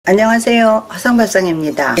안녕하세요,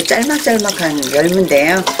 화성발상입니다. 짤막짤막한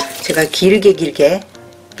열무인데요, 제가 길게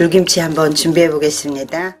물김치 한번 준비해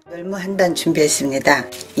보겠습니다. 열무 한 단 준비했습니다.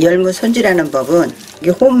 열무 손질하는 법은 이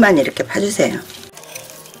호흡만 이렇게 파주세요.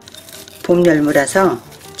 봄 열무라서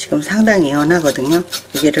지금 상당히 연하거든요.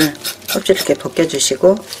 이게를 껍질 이렇게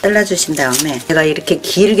벗겨주시고 잘라주신 다음에 제가 이렇게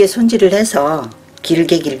길게 손질을 해서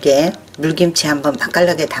길게 물김치 한번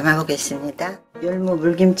맛깔나게 담아 보겠습니다. 열무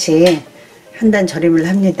물김치 한 단 절임을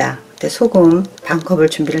합니다. 소금 반컵을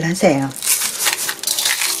준비를 하세요.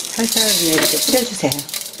 살살 위에 이렇게 뿌려주세요.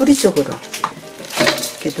 뿌리 쪽으로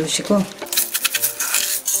이렇게 놓으시고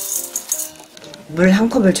물 한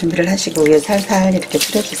컵을 준비를 하시고 위에 살살 이렇게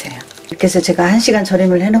뿌려주세요. 이렇게 해서 제가 1시간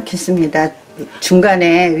절임을 해 놓겠습니다.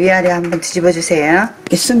 중간에 위아래 한번 뒤집어 주세요.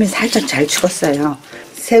 숨이 살짝 잘 죽었어요.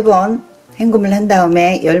 3번 헹굼을 한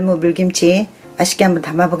다음에 열무 물김치 맛있게 한번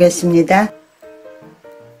담아 보겠습니다.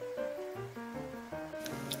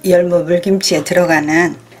 열무 물김치에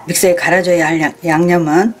들어가는 믹서에 갈아줘야 할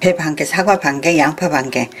양념은 배 반개, 사과 반개, 양파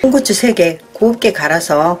반개, 홍고추 3개 곱게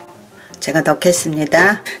갈아서 제가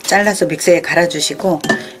넣겠습니다. 잘라서 믹서에 갈아주시고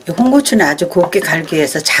홍고추는 아주 곱게 갈기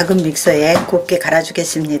위해서 작은 믹서에 곱게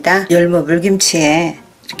갈아주겠습니다. 열무 물김치에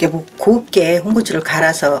이렇게 곱게 홍고추를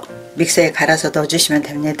갈아서 믹서에 갈아서 넣어주시면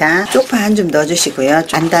됩니다. 쪽파 한 줌 넣어주시고요.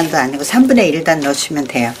 반단도 아니고 3분의 1단 넣어주시면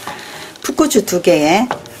돼요. 풋고추 2개에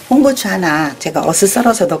홍고추 하나 제가 어슷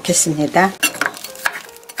썰어서 넣겠습니다.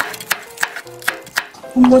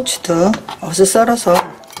 홍고추도 어슷 썰어서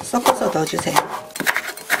섞어서 넣어주세요.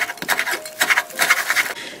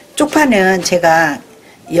 쪽파는 제가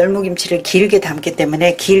열무김치를 길게 담기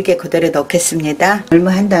때문에 길게 그대로 넣겠습니다. 열무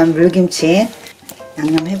한 단 물김치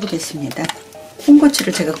양념 해보겠습니다.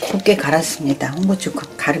 홍고추를 제가 곱게 갈았습니다. 홍고추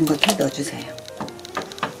갈은 거 다 넣어주세요.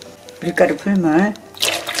 밀가루풀물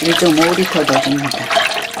 1.5L 넣어줍니다.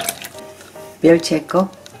 멸치액젓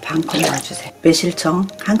반컵 넣어주세요. 매실청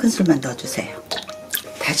 1큰술만 넣어주세요.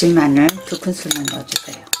 다진 마늘 2큰술만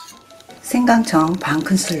넣어주세요. 생강청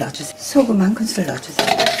반큰술 넣어주세요. 소금 1큰술 넣어주세요.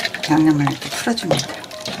 양념을 이렇게 풀어줍니다.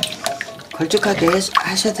 걸쭉하게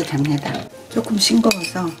하셔도 됩니다. 조금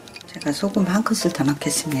싱거워서 제가 소금 1큰술 더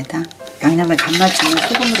넣겠습니다. 양념을 간맞춤은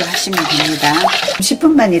소금으로 하시면 됩니다.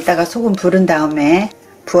 10분만 있다가 소금 부른 다음에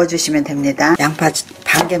부어주시면 됩니다. 양파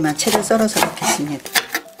반개만 채를 썰어서 넣겠습니다.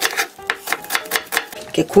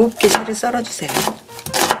 이렇게 곱게 채를 썰어주세요.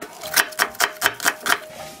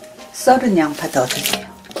 썰은 양파 넣어주세요.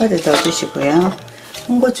 숟가루 넣어주시고요.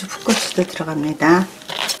 홍고추, 풋고추도 들어갑니다.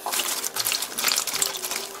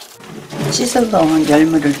 씻어놓은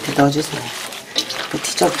열무를 이렇게 넣어주세요.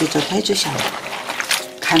 뒤적뒤적 해주셔요.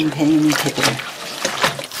 간 배이는 제대로.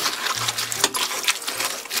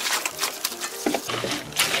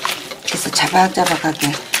 그래서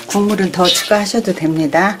자박자박하게 국물을 더 추가하셔도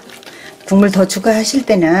됩니다. 국물 더 추가하실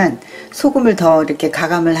때는 소금을 더 이렇게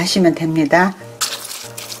가감을 하시면 됩니다.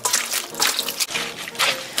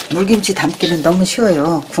 물김치 담기는 너무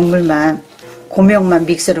쉬워요. 국물만, 고명만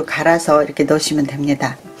믹서로 갈아서 이렇게 넣으시면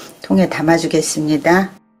됩니다. 통에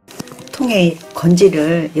담아주겠습니다. 통에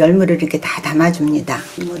건지를, 열무를 이렇게 다 담아줍니다.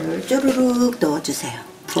 국물을 쪼르륵 넣어주세요.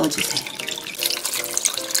 부어주세요.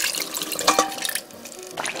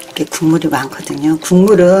 이렇게 국물이 많거든요.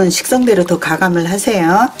 국물은 식성대로 더 가감을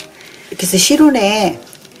하세요. 이렇게 해서 실온에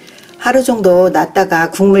하루 정도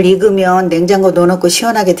놨다가 국물 익으면 냉장고 넣어놓고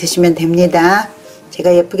시원하게 드시면 됩니다.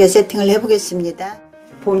 제가 예쁘게 세팅을 해보겠습니다.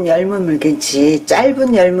 봄 열무 물김치,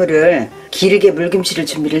 짧은 열무를 길게 물김치를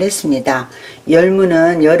준비를 했습니다.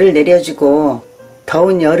 열무는 열을 내려주고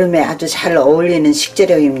더운 여름에 아주 잘 어울리는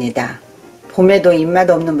식재료입니다. 봄에도 입맛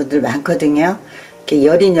없는 분들 많거든요. 이렇게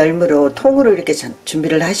여린 열무로 통으로 이렇게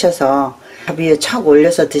준비를 하셔서 밥 위에 척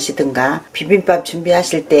올려서 드시든가, 비빔밥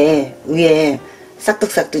준비하실 때 위에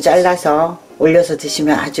싹둑싹둑 잘라서 올려서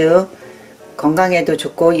드시면 아주 건강에도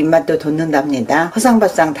좋고 입맛도 돋는답니다.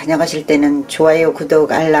 화성밥상 다녀가실 때는 좋아요,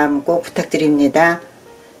 구독, 알람 꼭 부탁드립니다.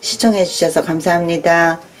 시청해 주셔서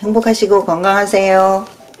감사합니다. 행복하시고 건강하세요.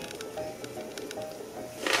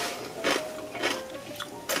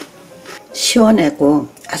 시원하고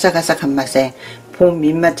아삭아삭한 맛에 봄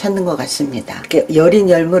입맛 찾는 것 같습니다. 이렇게 여린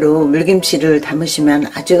열무로 물김치를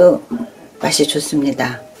담으시면 아주 맛이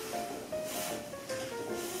좋습니다.